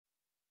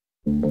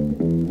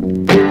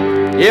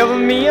Give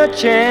me a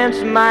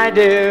chance, my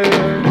dear,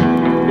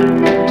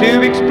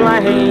 to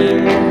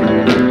explain.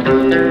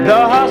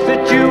 The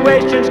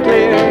situation's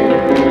clear,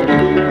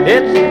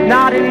 it's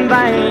not in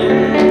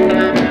vain.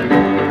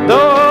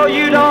 Though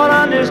you don't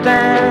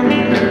understand,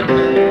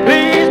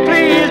 please,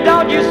 please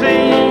don't you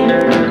see,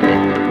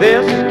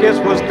 this kiss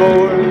was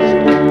forced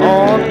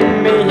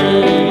on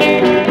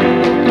me.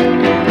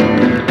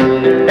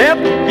 If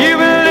you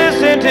will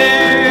listen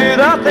to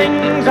the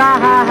things I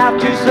have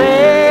to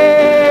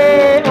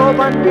say,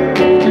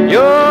 open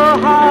your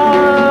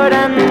heart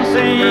and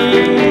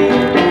see.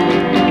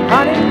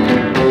 Honey,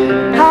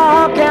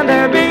 how can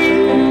there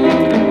be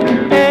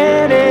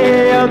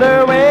any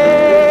other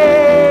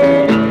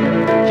way?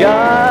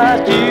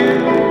 Just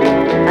you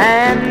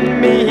and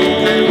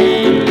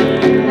me.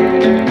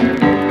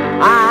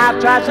 I've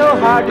tried so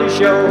hard to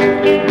show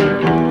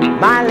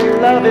my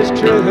love is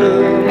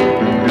true.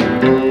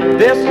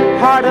 This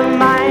heart of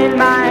mine,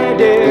 my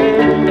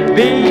dear,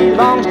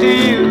 belongs to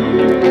you.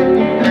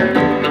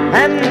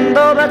 And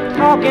though the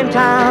talk in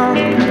town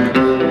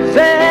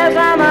says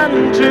I'm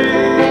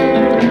untrue,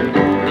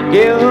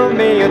 give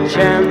me a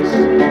chance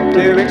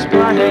to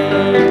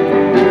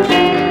explain.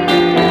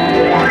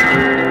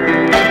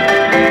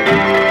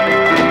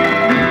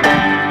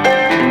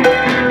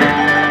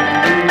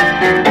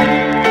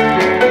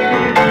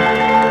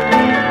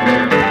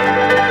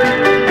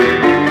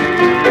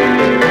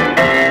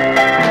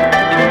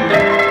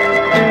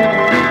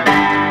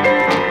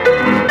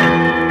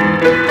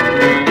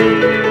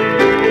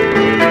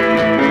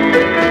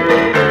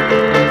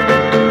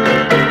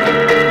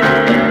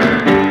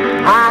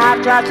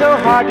 Tried so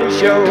hard to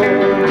show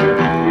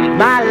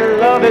my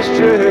love is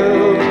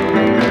true.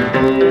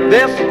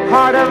 This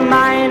heart of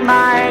mine,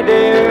 my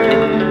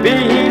dear,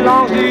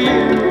 belongs to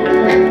you.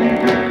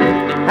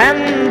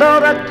 And though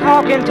the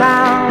talk in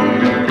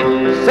town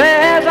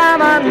says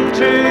I'm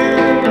untrue,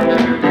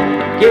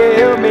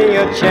 give me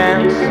a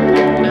chance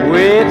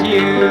with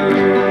you.